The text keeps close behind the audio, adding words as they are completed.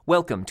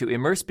Welcome to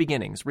Immerse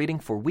Beginnings reading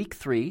for Week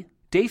 3,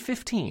 Day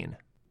 15.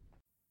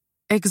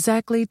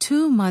 Exactly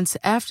 2 months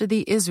after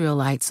the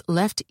Israelites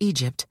left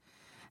Egypt,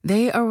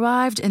 they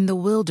arrived in the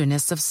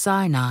wilderness of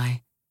Sinai.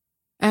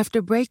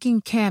 After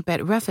breaking camp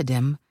at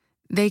Rephidim,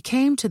 they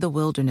came to the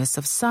wilderness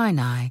of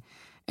Sinai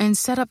and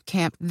set up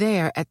camp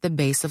there at the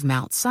base of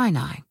Mount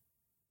Sinai.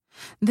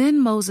 Then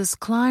Moses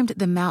climbed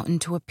the mountain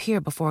to appear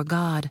before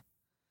God.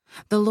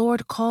 The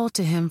Lord called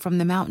to him from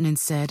the mountain and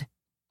said,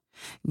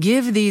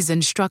 "Give these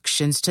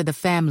instructions to the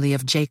family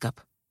of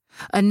Jacob.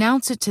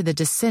 Announce it to the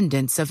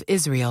descendants of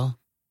Israel.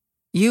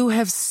 You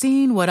have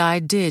seen what I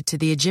did to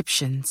the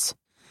Egyptians.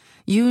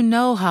 You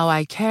know how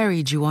I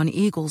carried you on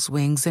eagle's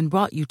wings and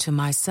brought you to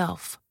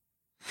myself.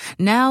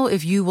 Now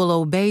if you will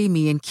obey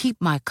me and keep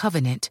my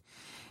covenant,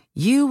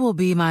 you will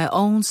be my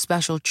own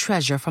special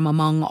treasure from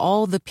among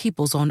all the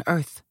peoples on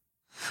earth.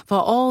 For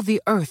all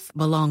the earth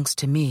belongs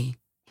to me,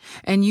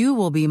 and you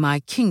will be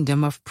my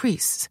kingdom of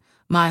priests,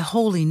 my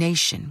holy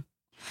nation.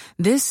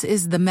 This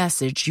is the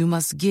message you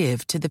must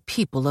give to the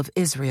people of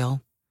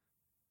Israel."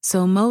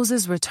 So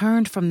Moses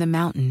returned from the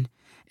mountain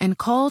and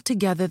called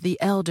together the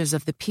elders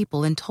of the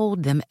people and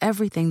told them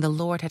everything the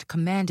Lord had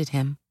commanded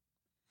him.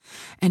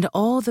 And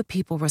all the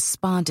people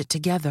responded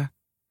together,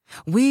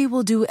 "We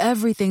will do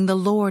everything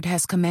the Lord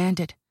has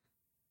commanded."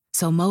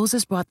 So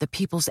Moses brought the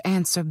people's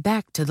answer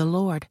back to the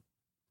Lord.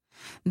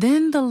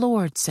 Then the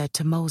Lord said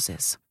to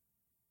Moses,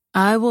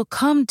 "I will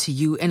come to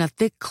you in a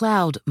thick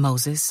cloud,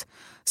 Moses,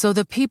 so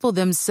the people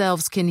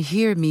themselves can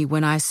hear me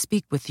when I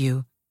speak with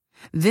you.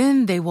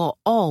 Then they will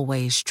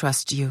always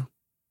trust you."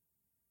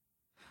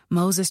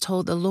 Moses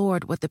told the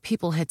Lord what the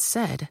people had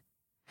said.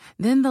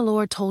 Then the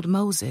Lord told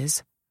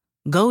Moses,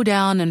 "Go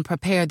down and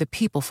prepare the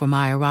people for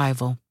my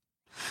arrival.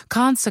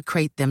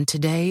 Consecrate them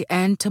today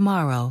and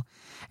tomorrow,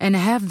 and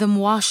have them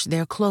wash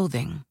their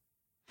clothing.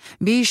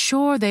 Be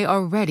sure they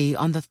are ready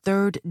on the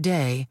 3rd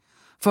day,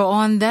 for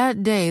on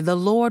that day the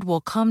Lord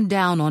will come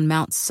down on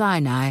Mount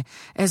Sinai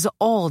as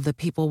all the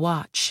people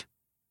watch.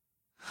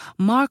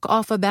 Mark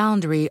off a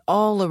boundary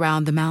all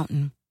around the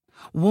mountain.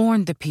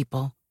 Warn the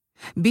people.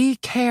 Be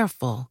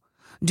careful.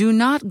 Do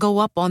not go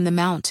up on the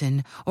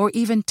mountain or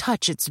even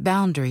touch its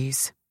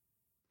boundaries.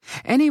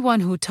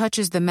 Anyone who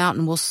touches the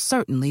mountain will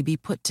certainly be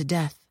put to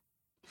death.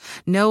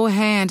 No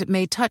hand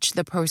may touch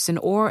the person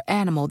or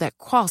animal that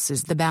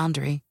crosses the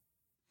boundary.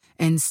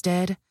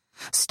 Instead,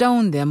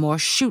 stone them or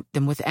shoot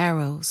them with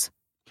arrows.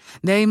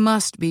 They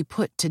must be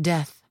put to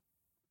death.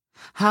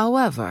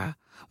 However,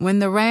 when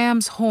the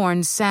ram's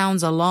horn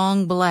sounds a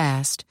long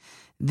blast,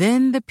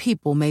 then the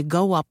people may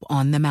go up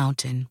on the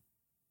mountain."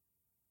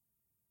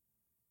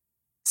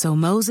 So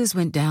Moses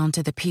went down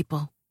to the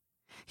people.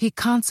 He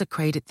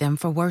consecrated them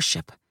for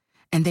worship,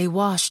 and they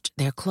washed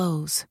their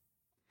clothes.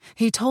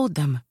 He told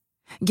them,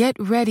 "Get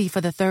ready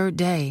for the 3rd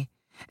day,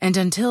 and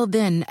until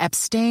then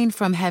abstain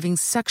from having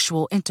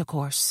sexual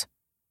intercourse."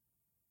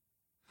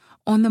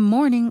 On the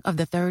morning of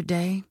the 3rd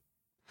day,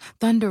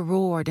 thunder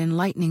roared and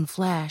lightning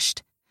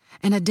flashed,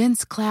 and a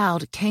dense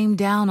cloud came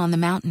down on the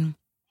mountain.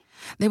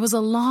 There was a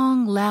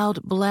long,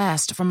 loud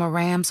blast from a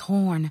ram's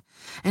horn,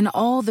 and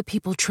all the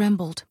people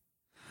trembled.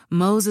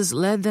 Moses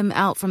led them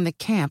out from the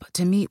camp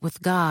to meet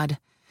with God,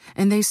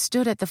 and they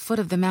stood at the foot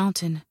of the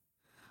mountain.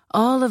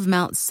 All of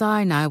Mount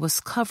Sinai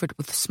was covered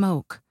with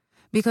smoke,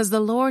 because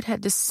the Lord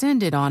had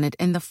descended on it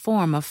in the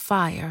form of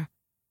fire.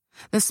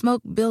 The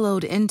smoke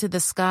billowed into the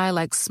sky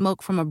like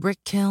smoke from a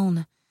brick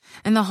kiln,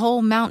 and the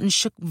whole mountain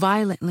shook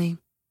violently.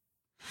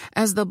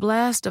 As the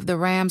blast of the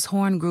ram's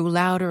horn grew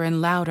louder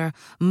and louder,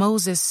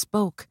 Moses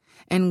spoke,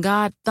 and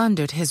God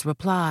thundered his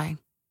reply.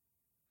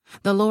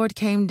 The Lord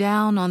came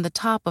down on the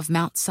top of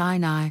Mount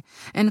Sinai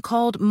and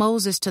called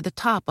Moses to the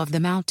top of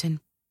the mountain.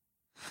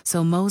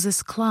 So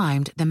Moses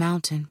climbed the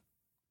mountain.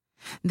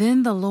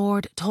 Then the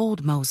Lord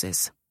told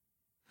Moses,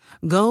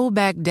 "Go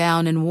back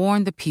down and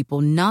warn the people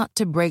not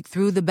to break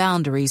through the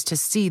boundaries to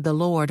see the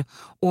Lord,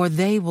 or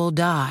they will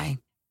die.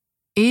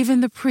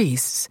 Even the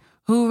priests,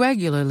 who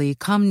regularly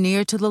come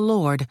near to the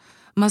Lord,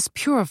 must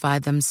purify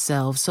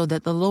themselves so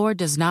that the Lord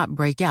does not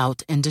break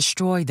out and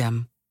destroy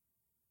them."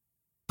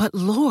 "But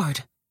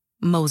Lord,"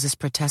 Moses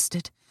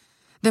protested,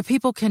 "the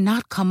people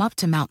cannot come up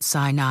to Mount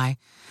Sinai.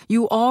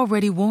 You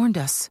already warned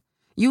us.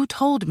 You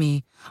told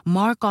me,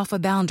 mark off a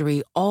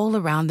boundary all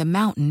around the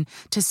mountain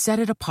to set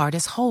it apart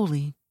as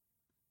holy."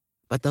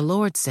 But the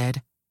Lord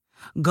said,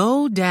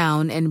 "Go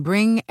down and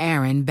bring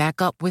Aaron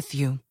back up with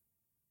you.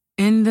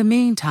 In the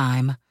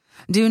meantime,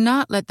 do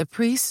not let the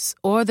priests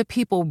or the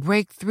people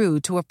break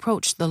through to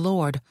approach the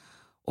Lord,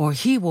 or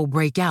he will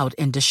break out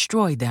and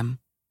destroy them."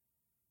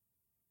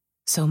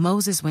 So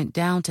Moses went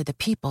down to the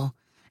people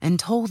and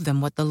told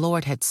them what the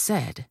Lord had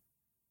said.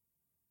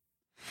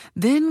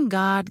 Then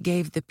God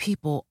gave the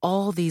people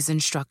all these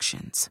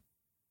instructions.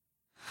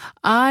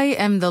 "I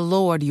am the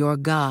Lord your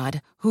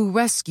God, who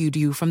rescued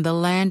you from the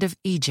land of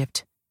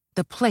Egypt,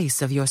 the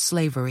place of your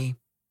slavery.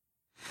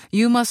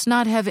 You must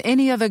not have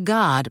any other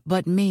god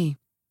but me.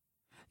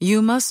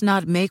 You must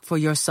not make for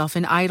yourself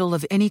an idol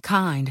of any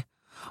kind,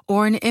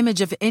 or an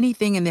image of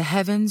anything in the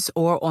heavens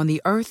or on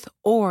the earth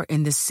or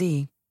in the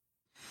sea.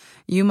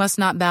 You must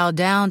not bow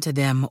down to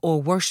them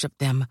or worship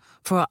them,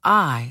 for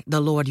I,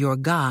 the Lord your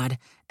God,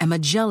 am a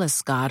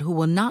jealous God who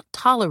will not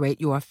tolerate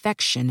your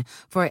affection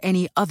for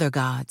any other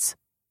gods.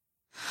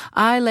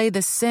 I lay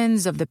the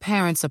sins of the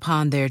parents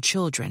upon their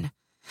children.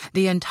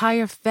 The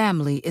entire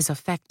family is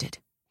affected,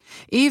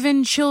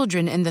 even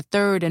children in the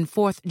third and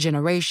fourth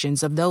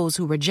generations of those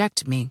who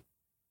reject me.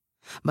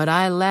 But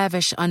I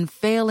lavish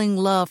unfailing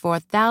love for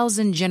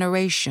 1,000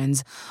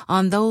 generations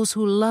on those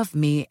who love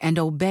me and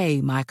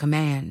obey my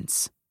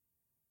commands.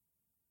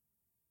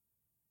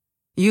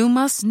 You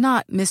must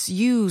not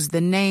misuse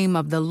the name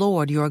of the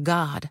Lord your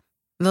God.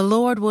 The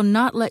Lord will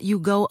not let you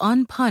go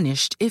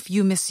unpunished if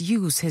you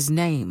misuse his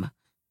name.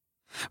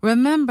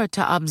 Remember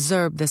to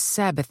observe the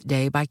Sabbath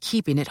day by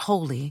keeping it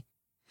holy.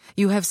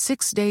 You have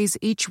 6 days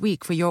each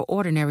week for your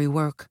ordinary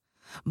work,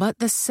 but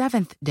the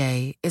 7th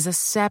day is a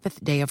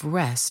Sabbath day of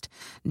rest,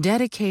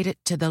 dedicated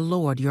to the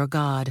Lord your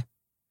God.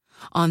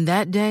 On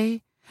that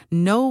day,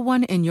 no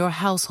one in your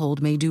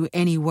household may do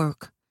any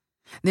work.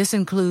 This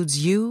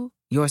includes you,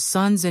 your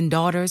sons and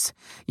daughters,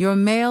 your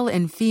male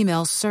and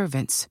female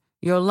servants,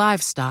 your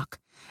livestock,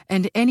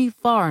 and any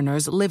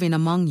foreigners living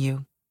among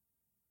you.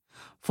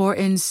 For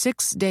in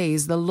 6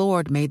 days the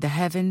Lord made the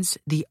heavens,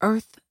 the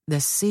earth, the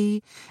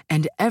sea,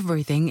 and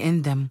everything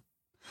in them.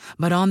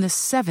 But on the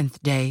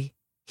 7th day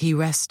he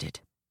rested.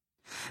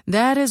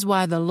 That is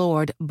why the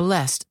Lord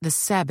blessed the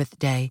Sabbath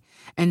day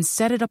and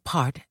set it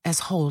apart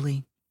as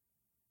holy.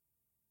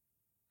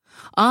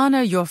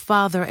 Honor your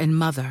father and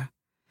mother.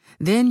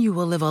 Then you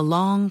will live a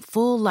long,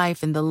 full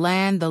life in the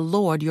land the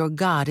Lord your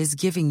God is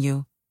giving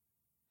you.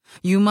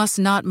 You must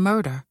not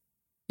murder.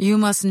 You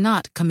must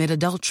not commit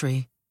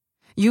adultery.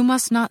 You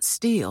must not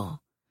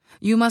steal.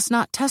 You must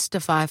not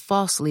testify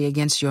falsely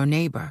against your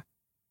neighbor.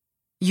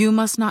 You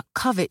must not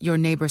covet your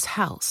neighbor's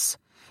house.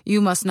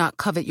 You must not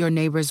covet your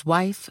neighbor's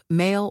wife,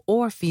 male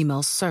or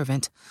female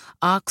servant,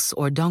 ox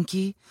or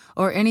donkey,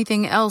 or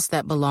anything else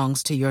that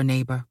belongs to your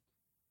neighbor.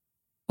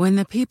 When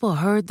the people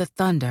heard the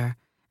thunder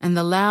and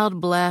the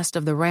loud blast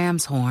of the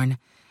ram's horn,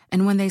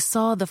 and when they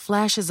saw the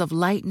flashes of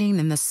lightning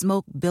and the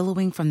smoke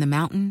billowing from the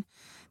mountain,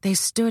 they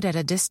stood at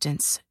a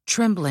distance,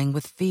 trembling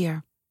with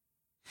fear.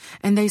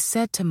 And they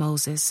said to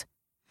Moses,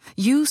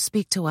 "You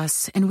speak to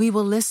us, and we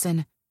will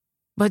listen,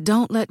 but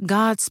don't let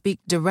God speak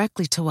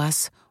directly to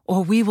us,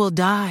 or we will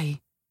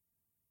die."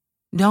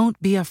 "Don't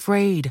be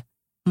afraid,"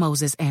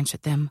 Moses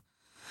answered them,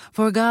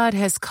 "for God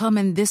has come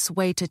in this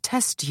way to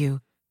test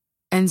you,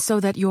 and so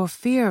that your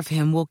fear of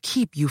him will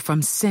keep you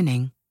from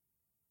sinning."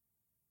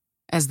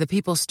 As the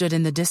people stood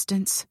in the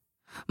distance,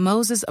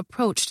 Moses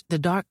approached the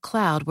dark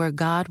cloud where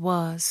God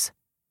was.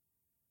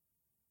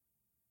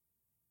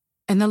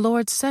 And the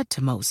Lord said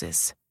to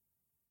Moses,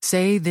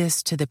 "Say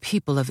this to the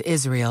people of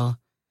Israel.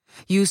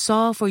 You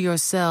saw for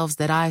yourselves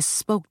that I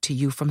spoke to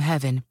you from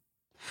heaven.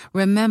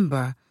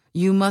 Remember,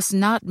 you must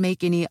not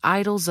make any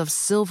idols of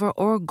silver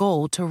or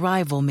gold to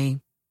rival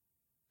me.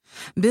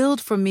 Build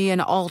for me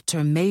an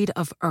altar made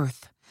of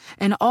earth,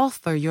 and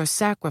offer your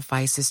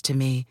sacrifices to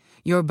me,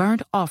 your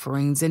burnt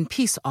offerings and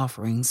peace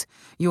offerings,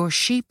 your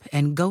sheep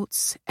and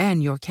goats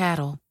and your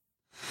cattle.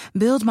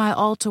 Build my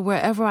altar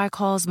wherever I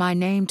cause my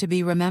name to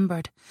be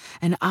remembered,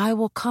 and I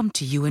will come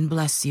to you and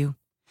bless you.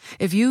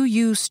 If you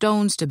use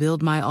stones to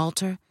build my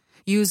altar,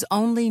 use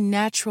only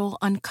natural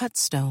uncut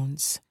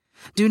stones.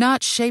 Do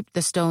not shape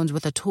the stones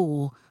with a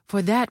tool,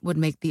 for that would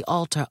make the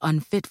altar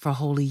unfit for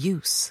holy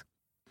use.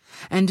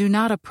 And do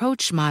not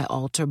approach my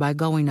altar by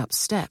going up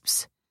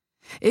steps.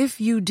 If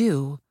you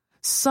do,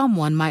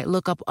 someone might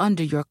look up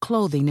under your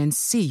clothing and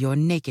see your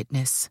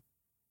nakedness.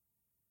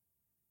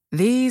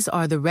 These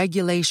are the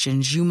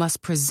regulations you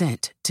must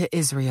present to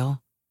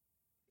Israel.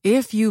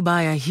 If you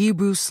buy a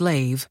Hebrew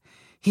slave,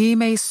 he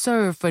may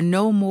serve for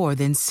no more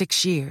than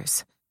 6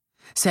 years.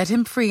 Set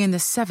him free in the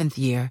 7th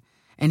year,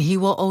 and he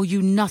will owe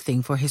you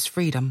nothing for his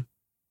freedom.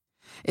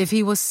 If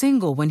he was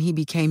single when he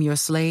became your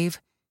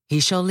slave, he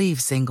shall leave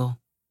single.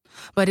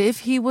 But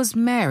if he was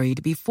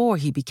married before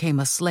he became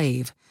a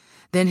slave,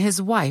 then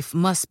his wife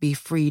must be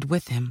freed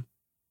with him.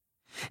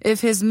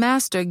 If his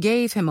master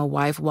gave him a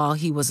wife while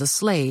he was a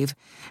slave,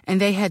 and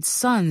they had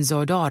sons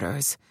or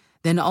daughters,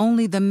 then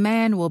only the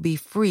man will be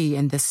free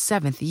in the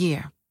 7th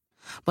year.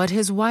 But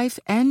his wife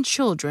and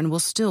children will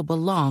still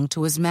belong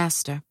to his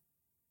master.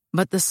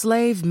 But the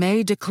slave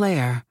may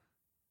declare,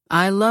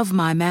 "I love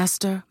my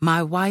master,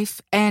 my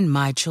wife, and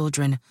my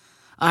children.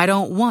 I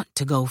don't want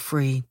to go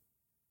free."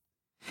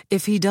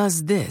 If he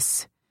does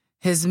this,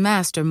 his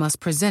master must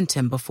present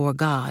him before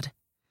God.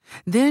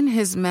 Then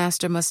his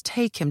master must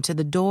take him to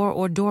the door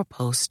or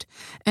doorpost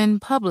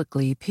and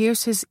publicly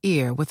pierce his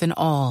ear with an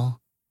awl.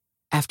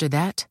 After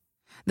that,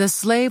 the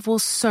slave will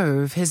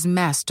serve his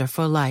master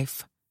for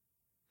life.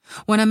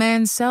 When a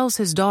man sells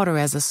his daughter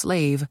as a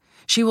slave,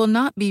 she will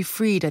not be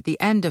freed at the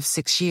end of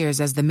 6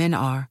 years as the men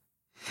are.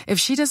 If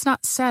she does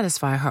not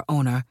satisfy her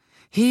owner,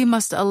 he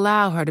must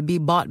allow her to be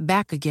bought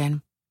back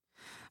again.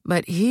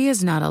 But he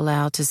is not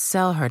allowed to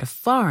sell her to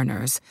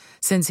foreigners,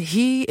 since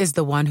he is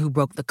the one who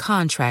broke the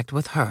contract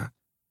with her.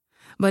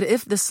 But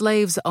if the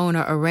slave's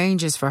owner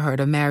arranges for her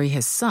to marry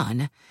his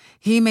son,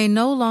 he may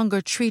no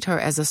longer treat her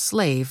as a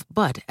slave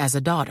but as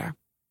a daughter.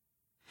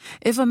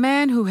 If a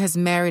man who has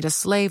married a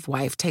slave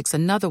wife takes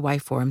another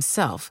wife for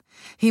himself,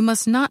 he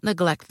must not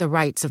neglect the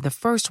rights of the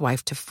first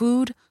wife to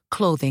food,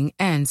 clothing,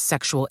 and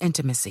sexual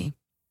intimacy.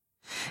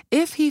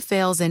 If he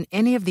fails in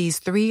any of these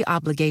three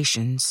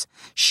obligations,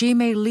 she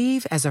may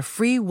leave as a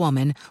free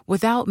woman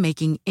without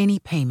making any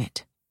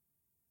payment.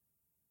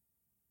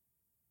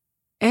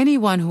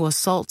 Anyone who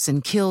assaults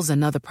and kills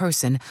another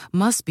person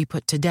must be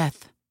put to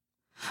death.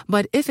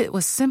 But if it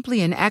was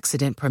simply an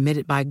accident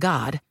permitted by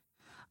God,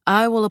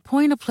 I will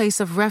appoint a place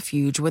of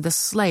refuge where the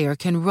slayer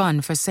can run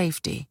for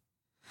safety.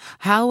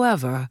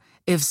 However,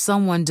 if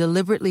someone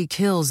deliberately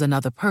kills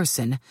another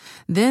person,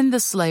 then the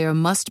slayer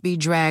must be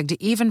dragged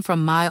even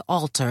from my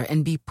altar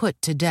and be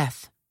put to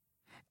death.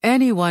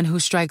 Anyone who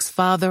strikes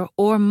father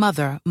or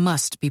mother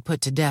must be put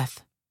to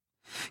death.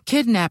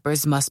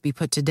 Kidnappers must be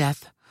put to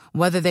death,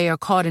 whether they are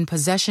caught in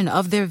possession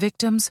of their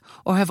victims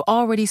or have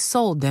already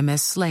sold them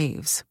as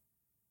slaves.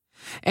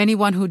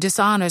 Anyone who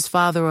dishonors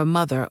father or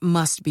mother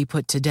must be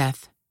put to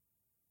death.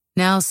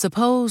 Now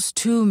suppose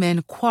two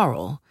men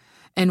quarrel,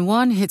 and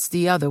one hits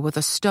the other with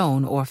a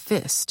stone or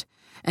fist,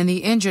 and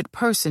the injured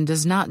person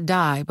does not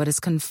die but is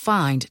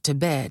confined to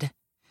bed.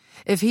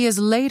 If he is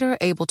later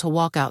able to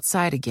walk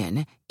outside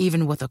again,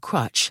 even with a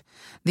crutch,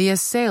 the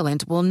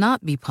assailant will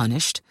not be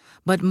punished,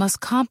 but must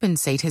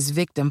compensate his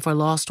victim for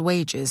lost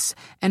wages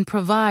and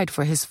provide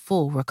for his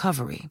full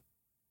recovery.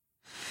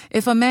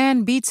 If a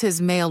man beats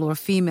his male or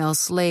female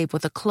slave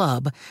with a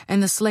club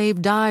and the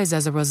slave dies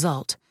as a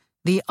result,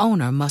 the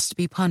owner must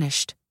be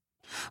punished.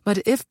 But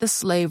if the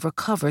slave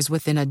recovers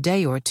within a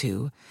day or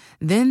two,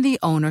 then the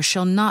owner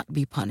shall not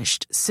be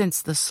punished,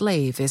 since the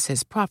slave is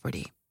his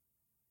property.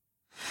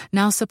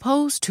 Now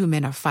suppose two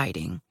men are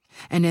fighting,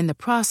 and in the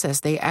process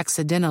they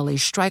accidentally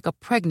strike a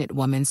pregnant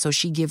woman so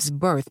she gives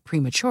birth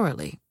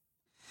prematurely.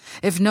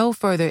 If no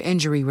further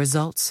injury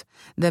results,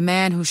 the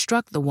man who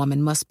struck the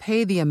woman must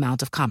pay the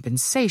amount of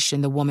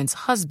compensation the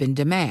woman's husband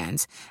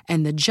demands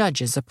and the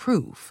judges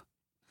approve.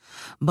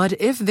 But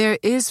if there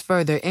is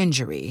further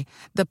injury,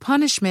 the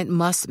punishment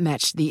must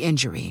match the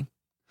injury.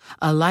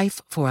 A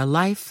life for a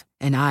life,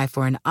 an eye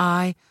for an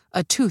eye,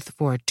 a tooth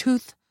for a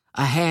tooth,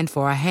 a hand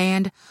for a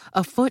hand,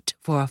 a foot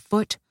for a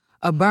foot,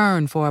 a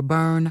burn for a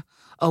burn,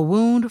 a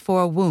wound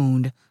for a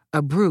wound,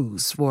 a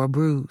bruise for a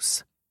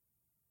bruise.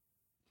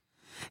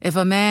 If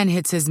a man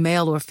hits his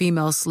male or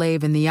female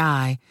slave in the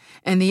eye,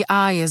 and the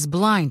eye is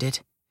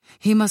blinded,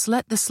 he must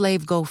let the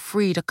slave go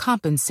free to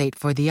compensate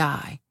for the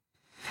eye.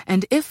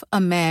 And if a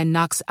man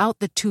knocks out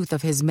the tooth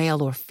of his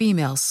male or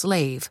female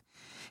slave,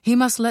 he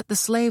must let the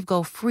slave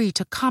go free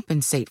to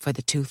compensate for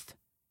the tooth.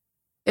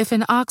 If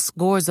an ox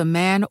gores a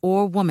man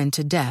or woman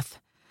to death,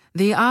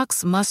 the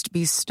ox must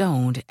be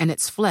stoned and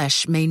its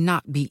flesh may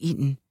not be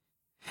eaten.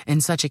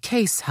 In such a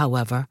case,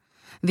 however,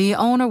 the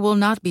owner will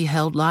not be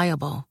held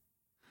liable.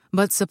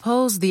 But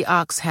suppose the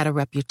ox had a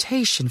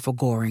reputation for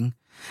goring,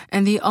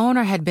 and the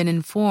owner had been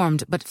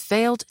informed but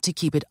failed to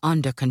keep it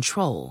under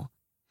control.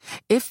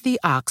 If the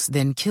ox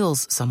then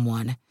kills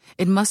someone,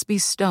 it must be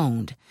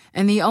stoned,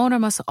 and the owner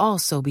must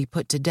also be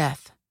put to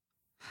death.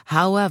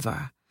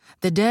 However,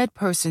 the dead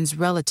person's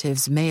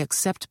relatives may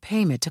accept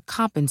payment to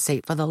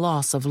compensate for the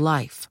loss of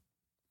life.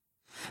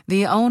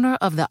 The owner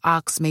of the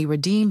ox may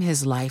redeem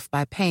his life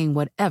by paying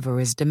whatever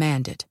is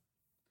demanded.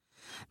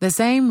 The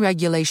same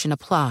regulation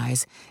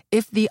applies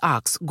if the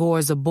ox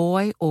gores a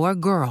boy or a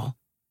girl.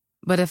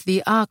 But if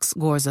the ox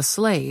gores a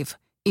slave,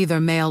 either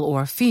male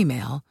or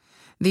female,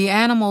 the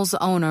animal's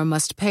owner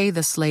must pay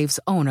the slave's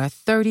owner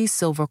 30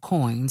 silver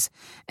coins,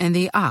 and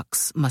the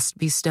ox must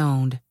be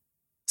stoned.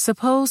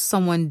 Suppose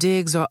someone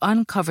digs or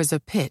uncovers a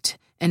pit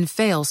and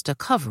fails to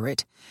cover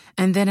it,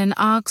 and then an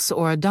ox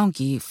or a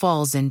donkey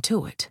falls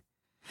into it.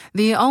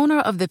 The owner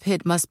of the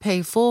pit must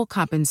pay full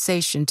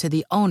compensation to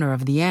the owner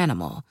of the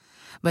animal,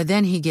 but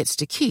then he gets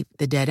to keep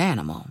the dead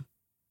animal.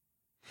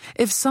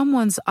 If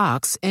someone's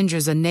ox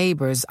injures a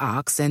neighbor's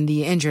ox and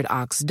the injured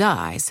ox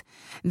dies,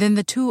 then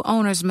the two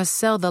owners must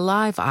sell the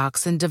live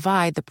ox and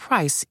divide the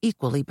price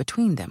equally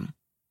between them.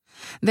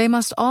 They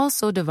must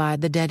also divide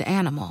the dead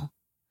animal.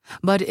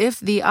 But if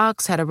the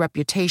ox had a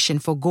reputation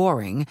for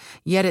goring,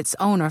 yet its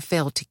owner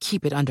failed to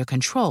keep it under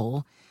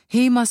control,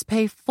 he must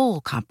pay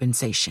full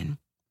compensation.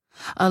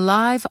 A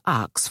live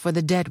ox for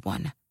the dead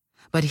one,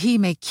 but he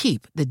may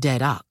keep the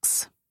dead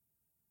ox.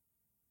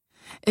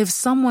 If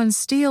someone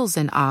steals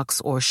an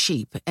ox or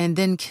sheep and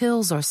then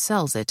kills or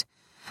sells it,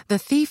 the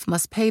thief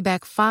must pay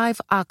back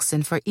 5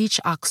 oxen for each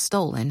ox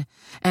stolen,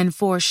 and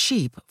 4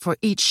 sheep for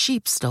each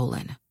sheep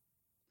stolen.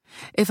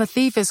 If a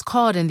thief is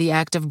caught in the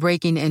act of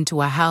breaking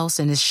into a house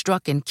and is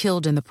struck and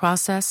killed in the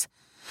process,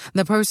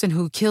 the person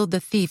who killed the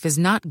thief is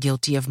not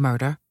guilty of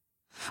murder.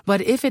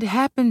 But if it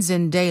happens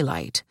in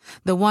daylight,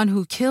 the one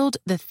who killed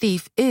the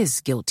thief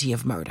is guilty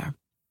of murder.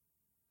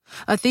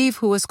 A thief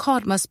who is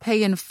caught must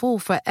pay in full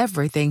for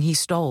everything he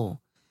stole.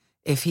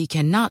 If he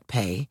cannot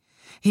pay,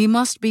 he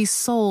must be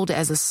sold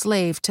as a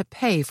slave to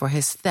pay for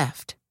his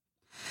theft.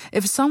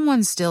 If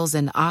someone steals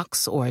an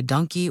ox or a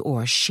donkey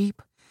or a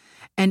sheep,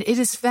 and it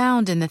is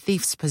found in the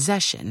thief's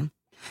possession,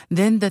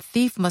 then the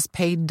thief must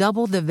pay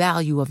double the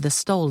value of the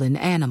stolen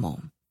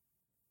animal.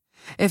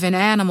 If an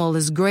animal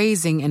is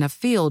grazing in a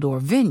field or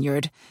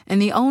vineyard,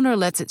 and the owner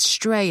lets it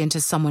stray into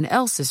someone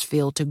else's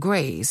field to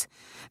graze,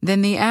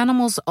 then the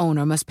animal's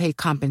owner must pay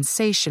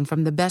compensation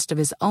from the best of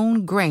his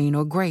own grain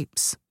or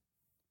grapes.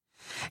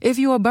 If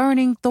you are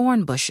burning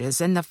thorn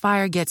bushes and the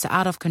fire gets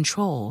out of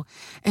control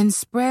and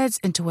spreads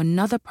into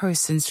another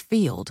person's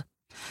field,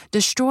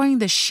 destroying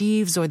the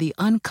sheaves or the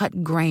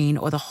uncut grain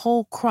or the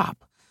whole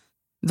crop,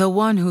 the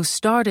one who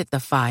started the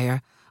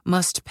fire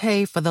must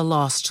pay for the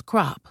lost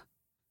crop.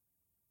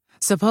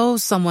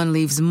 Suppose someone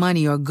leaves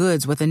money or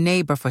goods with a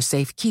neighbor for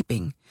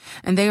safekeeping,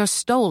 and they are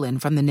stolen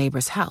from the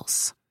neighbor's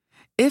house.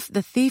 If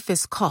the thief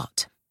is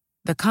caught,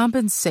 the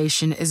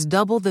compensation is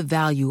double the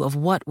value of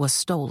what was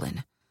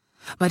stolen.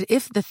 But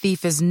if the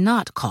thief is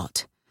not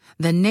caught,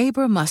 the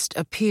neighbor must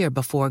appear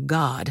before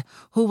God,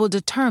 who will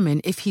determine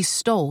if he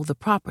stole the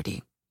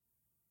property.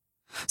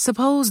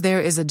 Suppose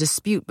there is a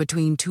dispute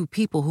between two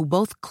people who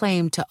both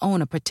claim to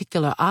own a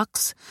particular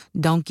ox,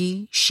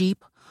 donkey,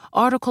 sheep,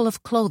 article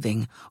of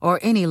clothing, or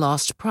any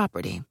lost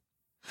property.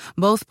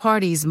 Both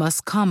parties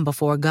must come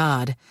before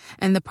God,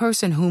 and the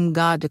person whom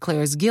God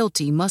declares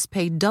guilty must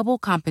pay double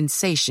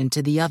compensation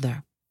to the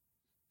other.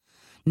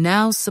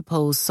 Now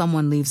suppose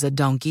someone leaves a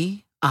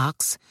donkey,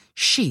 ox,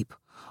 sheep,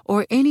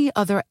 or any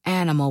other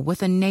animal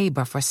with a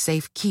neighbor for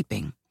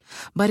safekeeping,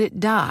 but it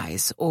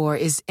dies or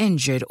is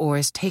injured or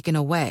is taken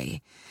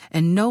away,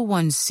 and no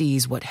one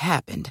sees what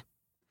happened.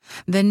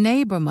 The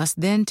neighbor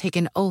must then take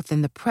an oath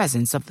in the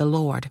presence of the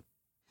Lord.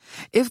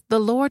 If the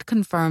Lord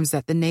confirms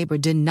that the neighbor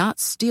did not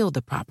steal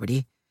the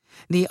property,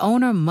 the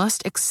owner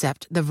must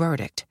accept the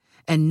verdict,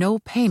 and no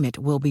payment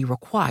will be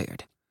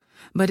required.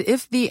 But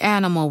if the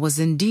animal was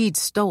indeed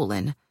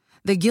stolen,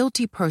 the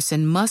guilty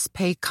person must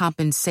pay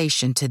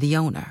compensation to the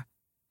owner.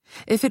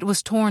 If it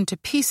was torn to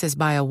pieces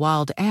by a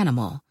wild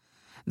animal,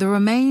 the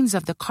remains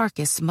of the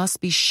carcass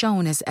must be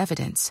shown as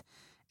evidence,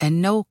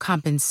 and no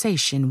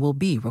compensation will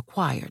be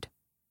required.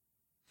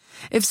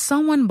 If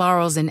someone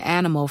borrows an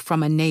animal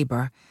from a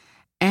neighbor,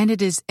 and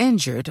it is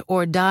injured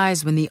or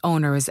dies when the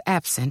owner is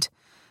absent,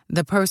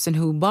 the person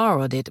who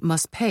borrowed it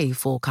must pay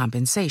full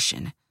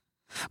compensation.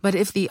 But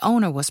if the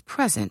owner was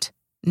present,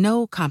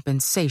 no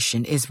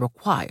compensation is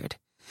required,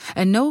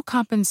 and no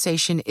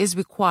compensation is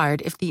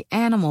required if the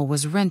animal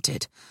was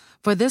rented,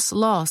 for this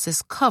loss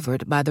is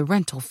covered by the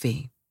rental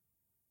fee.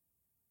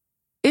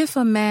 If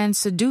a man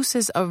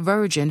seduces a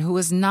virgin who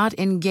is not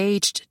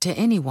engaged to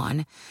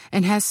anyone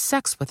and has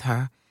sex with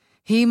her,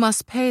 he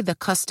must pay the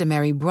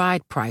customary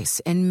bride price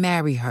and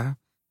marry her.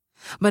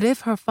 But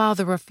if her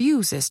father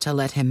refuses to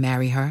let him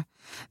marry her,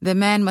 the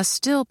man must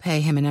still pay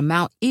him an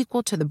amount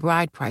equal to the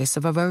bride price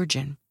of a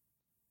virgin.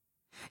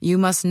 You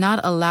must not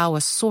allow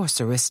a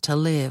sorceress to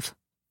live.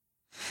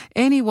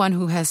 Anyone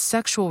who has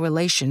sexual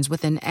relations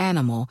with an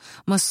animal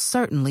must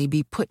certainly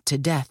be put to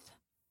death.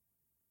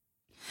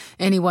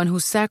 Anyone who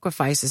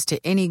sacrifices to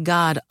any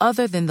god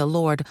other than the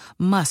Lord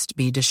must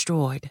be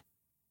destroyed.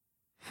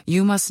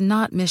 You must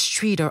not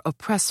mistreat or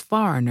oppress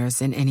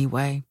foreigners in any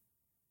way.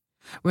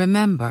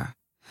 Remember,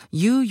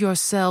 you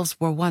yourselves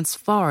were once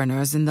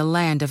foreigners in the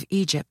land of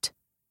Egypt.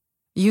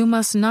 You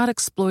must not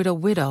exploit a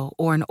widow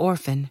or an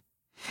orphan.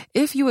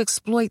 If you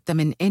exploit them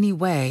in any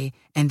way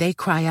and they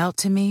cry out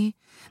to me,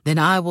 then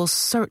I will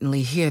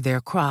certainly hear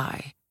their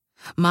cry.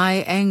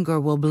 My anger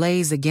will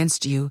blaze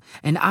against you,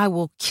 and I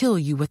will kill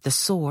you with the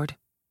sword.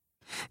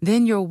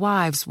 Then your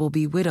wives will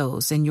be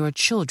widows and your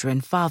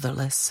children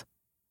fatherless.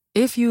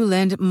 If you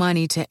lend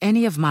money to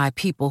any of my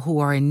people who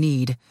are in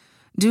need,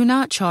 do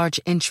not charge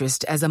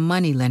interest as a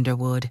moneylender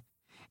would.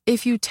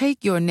 If you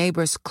take your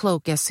neighbor's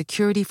cloak as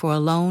security for a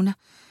loan,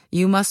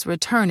 you must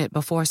return it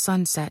before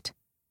sunset.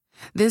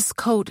 This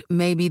coat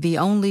may be the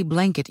only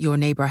blanket your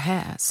neighbor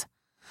has.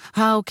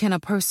 How can a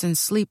person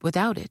sleep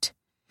without it?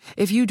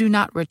 If you do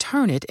not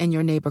return it and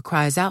your neighbor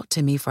cries out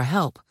to me for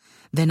help,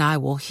 then I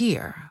will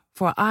hear,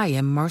 for I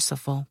am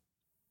merciful.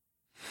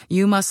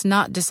 You must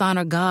not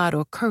dishonor God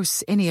or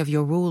curse any of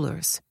your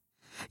rulers.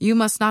 You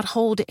must not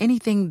hold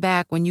anything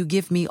back when you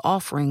give me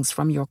offerings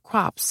from your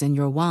crops and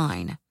your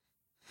wine.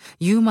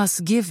 You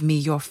must give me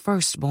your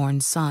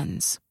firstborn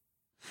sons.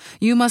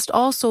 You must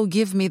also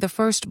give me the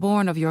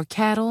firstborn of your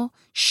cattle,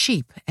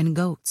 sheep, and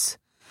goats.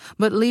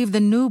 But leave the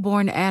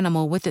newborn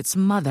animal with its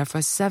mother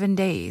for 7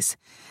 days.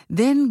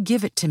 Then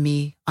give it to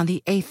me on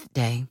the 8th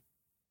day.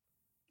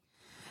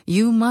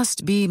 You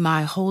must be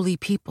my holy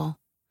people.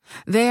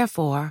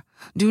 Therefore,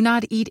 do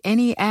not eat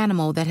any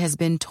animal that has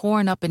been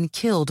torn up and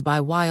killed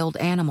by wild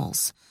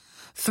animals.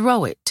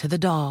 Throw it to the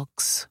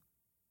dogs.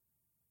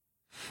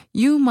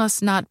 You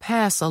must not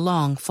pass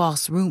along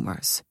false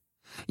rumors.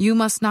 You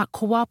must not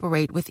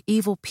cooperate with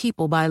evil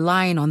people by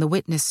lying on the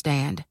witness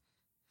stand.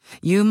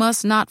 You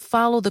must not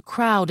follow the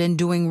crowd in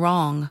doing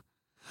wrong.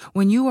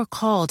 When you are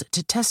called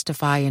to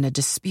testify in a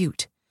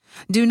dispute,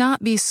 do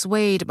not be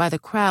swayed by the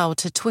crowd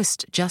to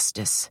twist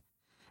justice.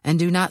 and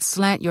do not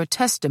slant your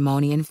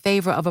testimony in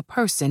favor of a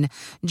person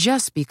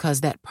just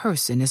because that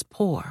person is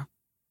poor.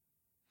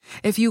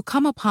 If you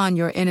come upon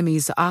your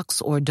enemy's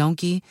ox or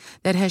donkey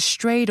that has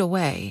strayed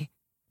away,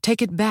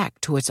 take it back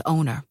to its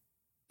owner.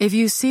 If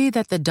you see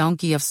that the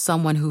donkey of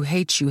someone who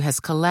hates you has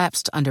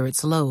collapsed under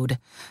its load,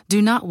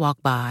 do not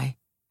walk by.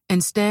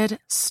 Instead,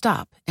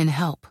 stop and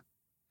help.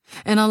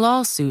 In a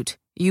lawsuit,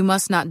 you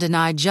must not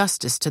deny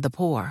justice to the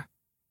poor.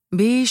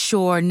 Be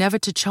sure never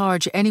to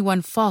charge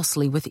anyone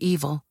falsely with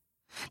evil.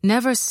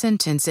 Never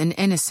sentence an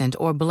innocent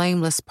or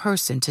blameless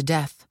person to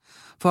death,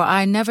 for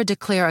I never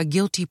declare a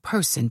guilty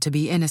person to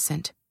be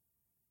innocent.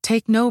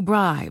 Take no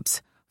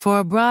bribes, for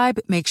a bribe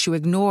makes you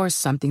ignore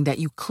something that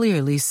you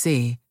clearly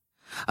see.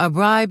 A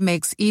bribe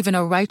makes even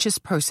a righteous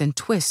person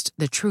twist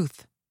the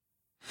truth.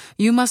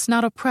 You must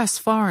not oppress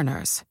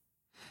foreigners.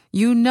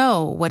 You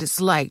know what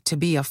it's like to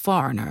be a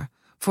foreigner,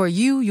 for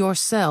you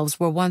yourselves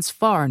were once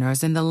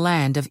foreigners in the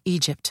land of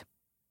Egypt.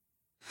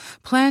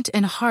 Plant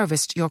and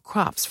harvest your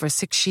crops for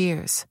 6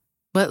 years,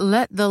 but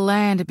let the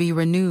land be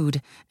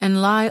renewed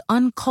and lie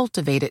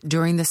uncultivated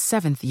during the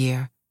 7th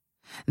year.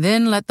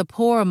 Then let the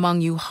poor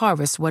among you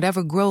harvest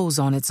whatever grows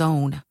on its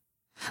own.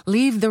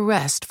 Leave the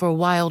rest for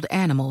wild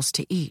animals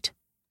to eat.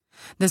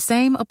 The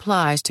same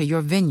applies to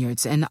your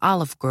vineyards and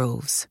olive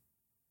groves.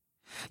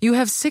 You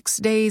have 6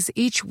 days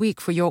each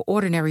week for your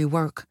ordinary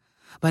work,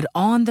 but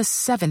on the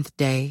 7th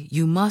day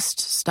you must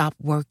stop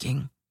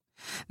working.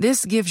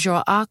 This gives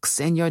your ox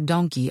and your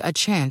donkey a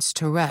chance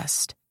to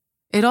rest.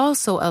 It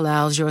also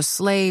allows your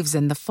slaves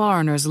and the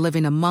foreigners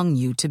living among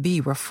you to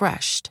be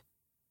refreshed.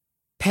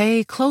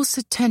 Pay close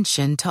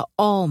attention to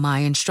all my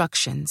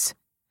instructions.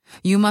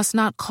 You must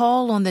not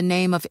call on the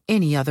name of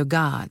any other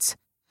gods.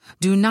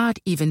 Do not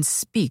even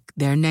speak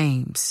their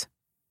names.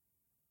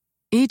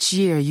 Each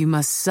year you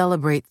must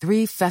celebrate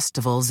 3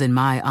 festivals in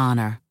my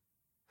honor.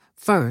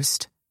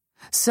 First,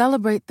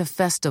 celebrate the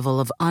festival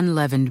of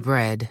unleavened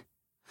bread.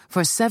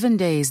 For 7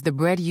 days the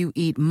bread you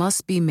eat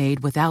must be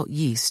made without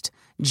yeast,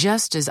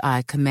 just as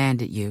I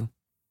commanded you.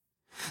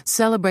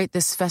 Celebrate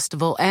this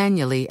festival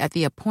annually at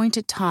the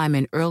appointed time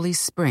in early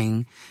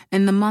spring,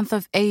 in the month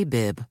of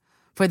Abib,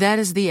 for that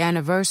is the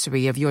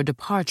anniversary of your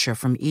departure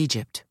from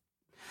Egypt.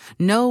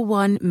 No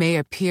one may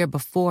appear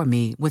before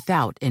me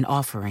without an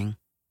offering.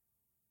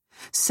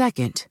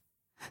 Second,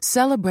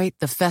 celebrate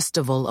the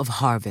festival of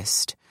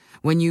harvest,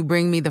 when you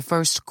bring me the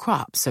first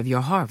crops of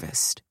your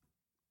harvest.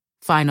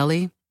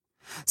 Finally,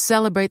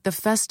 celebrate the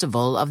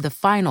festival of the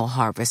final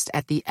harvest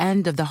at the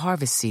end of the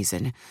harvest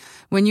season,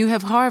 when you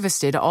have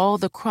harvested all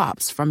the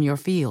crops from your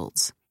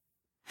fields.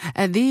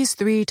 At these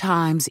 3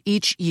 times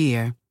each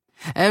year,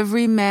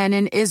 every man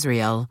in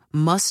Israel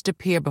must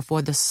appear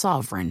before the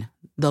sovereign,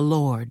 the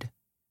Lord.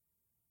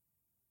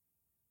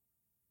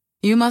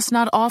 You must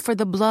not offer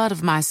the blood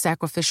of my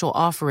sacrificial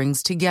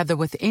offerings together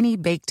with any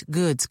baked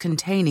goods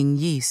containing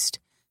yeast.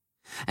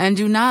 And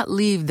do not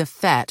leave the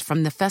fat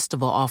from the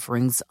festival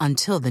offerings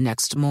until the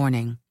next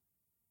morning.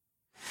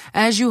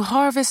 As you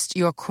harvest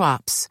your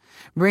crops,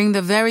 bring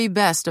the very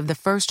best of the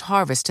first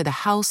harvest to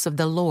the house of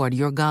the Lord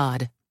your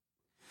God.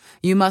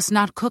 You must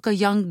not cook a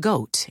young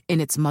goat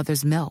in its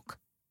mother's milk.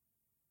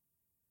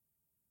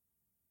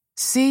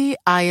 See,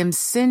 I am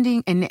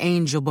sending an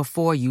angel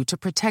before you to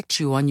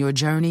protect you on your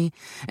journey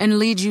and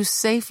lead you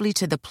safely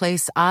to the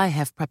place I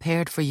have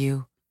prepared for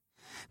you.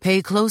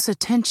 Pay close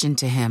attention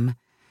to him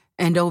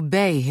and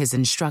obey his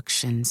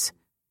instructions.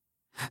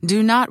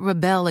 Do not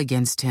rebel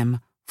against him,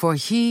 for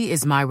he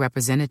is my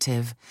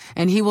representative,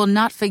 and he will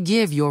not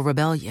forgive your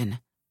rebellion.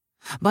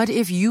 But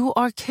if you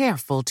are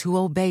careful to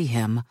obey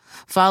him,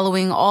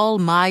 following all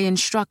my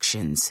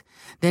instructions,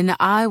 then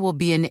I will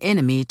be an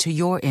enemy to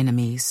your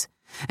enemies,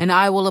 and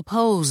I will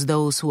oppose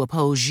those who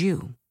oppose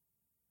you.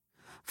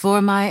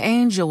 For my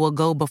angel will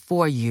go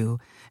before you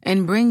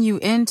and bring you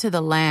into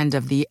the land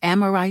of the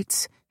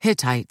Amorites,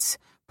 Hittites,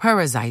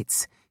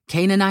 Perizzites,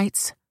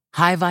 Canaanites,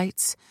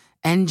 Hivites,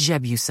 and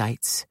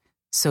Jebusites,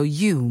 so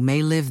you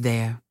may live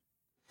there.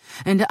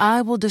 And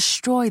I will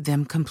destroy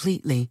them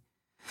completely.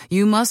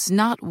 You must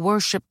not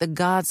worship the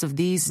gods of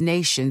these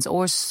nations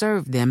or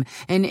serve them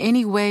in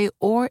any way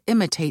or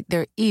imitate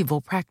their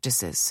evil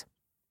practices.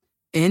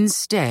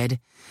 Instead,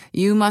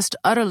 you must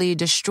utterly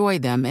destroy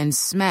them and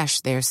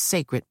smash their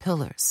sacred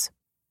pillars.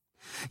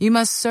 You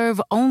must serve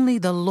only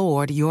the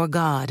Lord your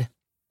God.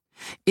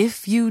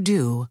 If you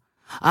do,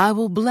 I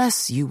will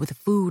bless you with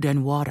food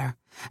and water,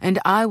 and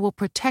I will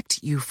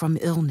protect you from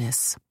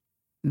illness.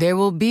 There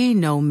will be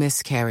no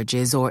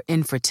miscarriages or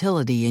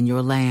infertility in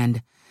your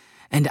land,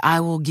 and I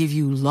will give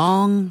you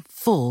long,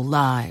 full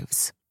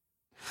lives.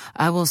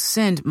 I will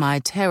send my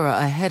terror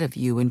ahead of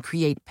you and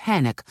create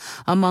panic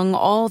among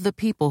all the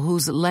people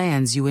whose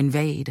lands you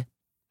invade.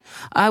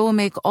 I will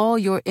make all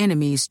your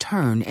enemies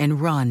turn and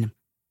run.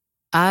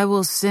 I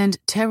will send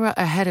terror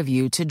ahead of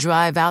you to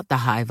drive out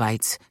the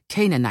Hivites,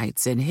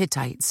 Canaanites, and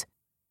Hittites.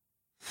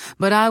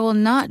 But I will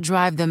not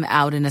drive them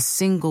out in a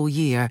single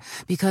year,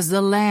 because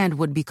the land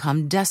would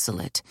become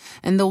desolate,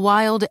 and the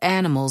wild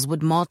animals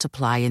would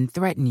multiply and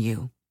threaten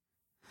you.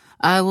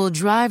 I will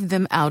drive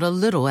them out a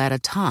little at a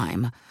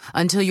time,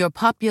 until your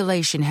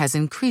population has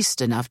increased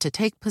enough to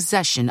take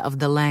possession of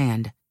the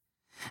land.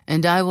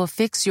 And I will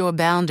fix your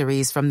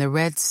boundaries from the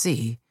Red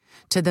Sea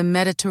to the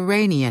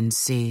Mediterranean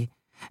Sea,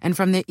 and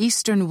from the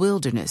eastern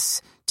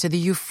wilderness to the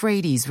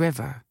Euphrates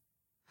River.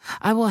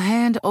 I will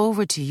hand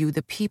over to you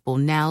the people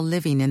now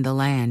living in the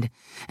land,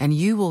 and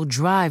you will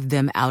drive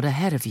them out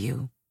ahead of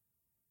you.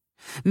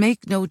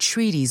 Make no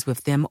treaties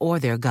with them or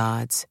their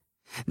gods.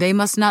 They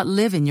must not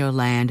live in your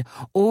land,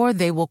 or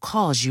they will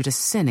cause you to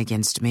sin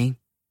against me.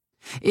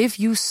 If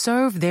you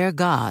serve their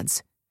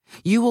gods,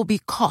 you will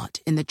be caught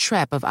in the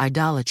trap of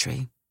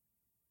idolatry.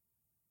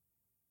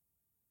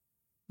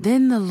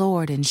 Then the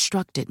Lord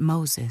instructed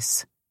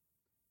Moses,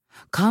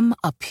 "Come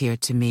up here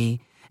to me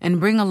and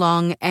bring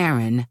along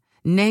Aaron,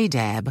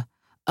 Nadab,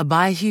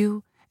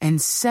 Abihu,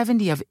 and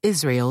 70 of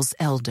Israel's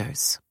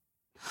elders.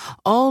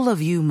 All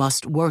of you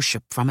must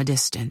worship from a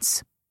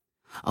distance.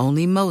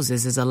 Only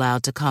Moses is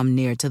allowed to come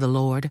near to the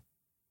Lord.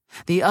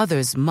 The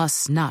others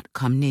must not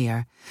come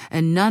near,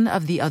 and none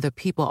of the other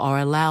people are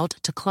allowed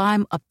to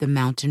climb up the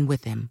mountain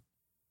with him."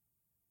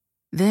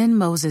 Then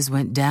Moses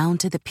went down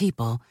to the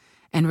people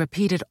and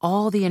repeated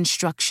all the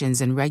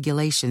instructions and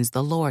regulations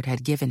the Lord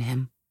had given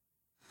him.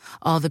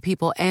 All the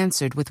people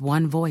answered with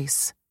one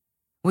voice,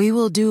 "We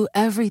will do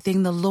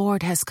everything the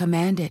Lord has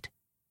commanded."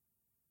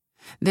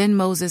 Then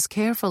Moses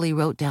carefully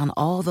wrote down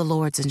all the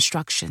Lord's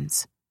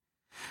instructions.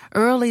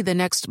 Early the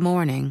next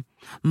morning,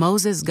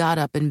 Moses got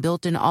up and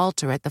built an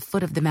altar at the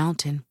foot of the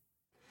mountain.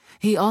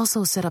 He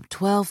also set up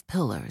 12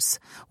 pillars,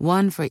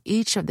 one for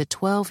each of the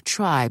 12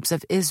 tribes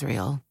of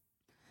Israel.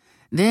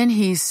 Then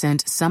he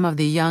sent some of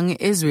the young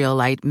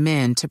Israelite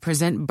men to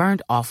present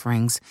burnt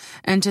offerings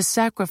and to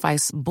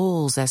sacrifice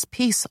bulls as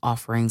peace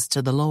offerings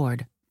to the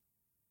Lord.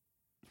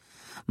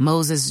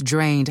 Moses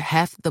drained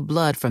half the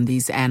blood from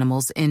these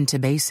animals into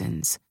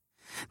basins.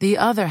 The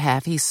other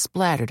half he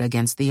splattered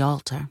against the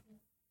altar.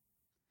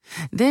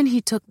 Then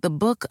he took the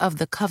book of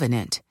the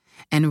covenant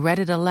and read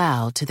it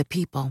aloud to the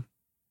people.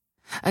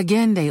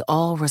 Again they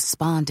all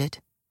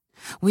responded,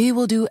 "We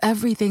will do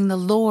everything the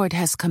Lord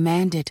has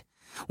commanded.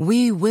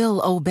 We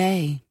will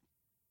obey."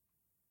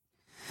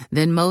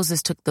 Then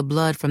Moses took the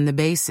blood from the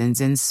basins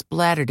and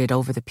splattered it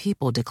over the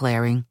people,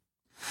 declaring,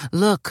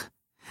 "Look,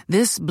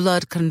 this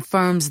blood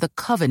confirms the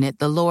covenant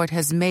the Lord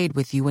has made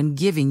with you in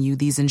giving you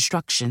these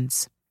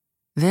instructions."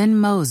 Then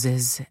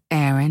Moses,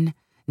 Aaron,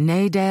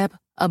 Nadab,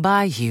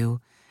 Abihu,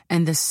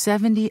 and the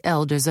 70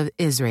 elders of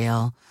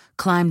Israel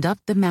climbed up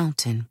the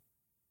mountain.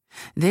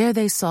 There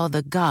they saw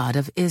the God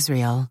of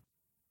Israel.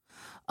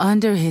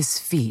 Under his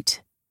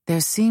feet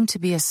there seemed to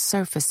be a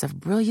surface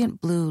of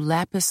brilliant blue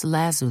lapis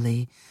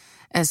lazuli,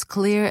 as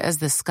clear as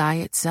the sky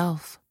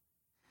itself.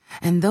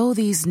 And though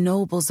these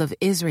nobles of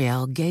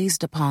Israel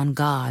gazed upon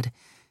God,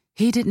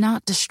 he did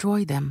not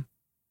destroy them.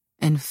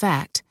 In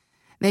fact,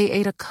 they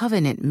ate a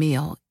covenant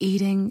meal,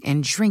 eating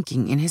and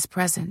drinking in his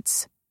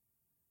presence.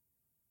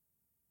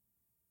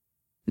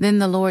 Then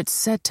the Lord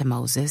said to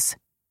Moses,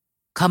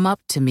 "Come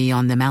up to me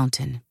on the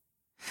mountain.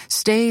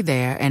 Stay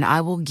there, and I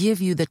will give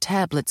you the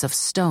tablets of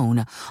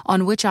stone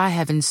on which I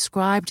have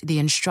inscribed the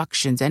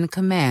instructions and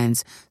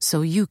commands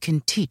so you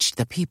can teach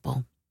the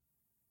people."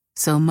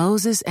 So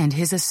Moses and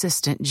his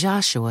assistant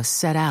Joshua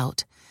set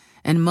out,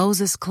 and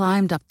Moses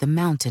climbed up the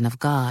mountain of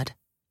God.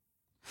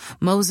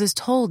 Moses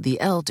told the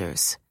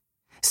elders,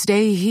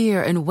 "Stay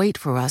here and wait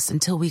for us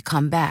until we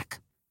come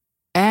back.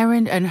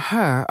 Aaron and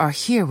Hur are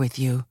here with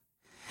you.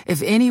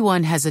 If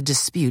anyone has a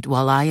dispute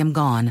while I am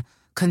gone,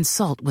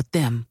 consult with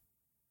them."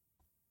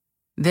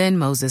 Then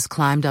Moses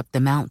climbed up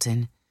the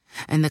mountain,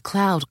 and the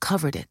cloud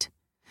covered it,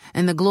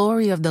 and the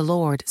glory of the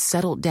Lord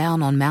settled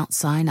down on Mount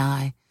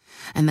Sinai,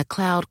 and the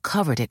cloud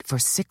covered it for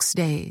 6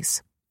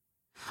 days.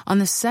 On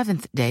the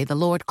 7th day the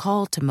Lord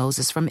called to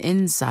Moses from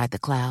inside the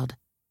cloud.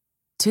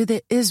 To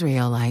the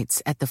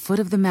Israelites at the foot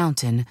of the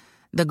mountain,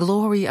 the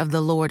glory of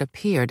the Lord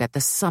appeared at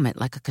the summit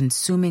like a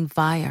consuming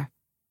fire.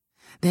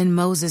 Then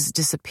Moses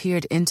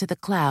disappeared into the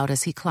cloud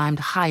as he climbed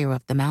higher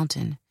up the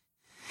mountain.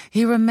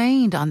 He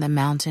remained on the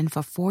mountain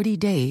for 40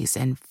 days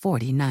and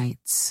 40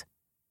 nights.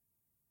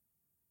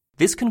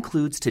 This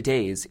concludes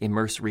today's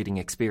Immerse Reading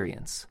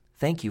Experience.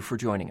 Thank you for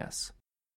joining us.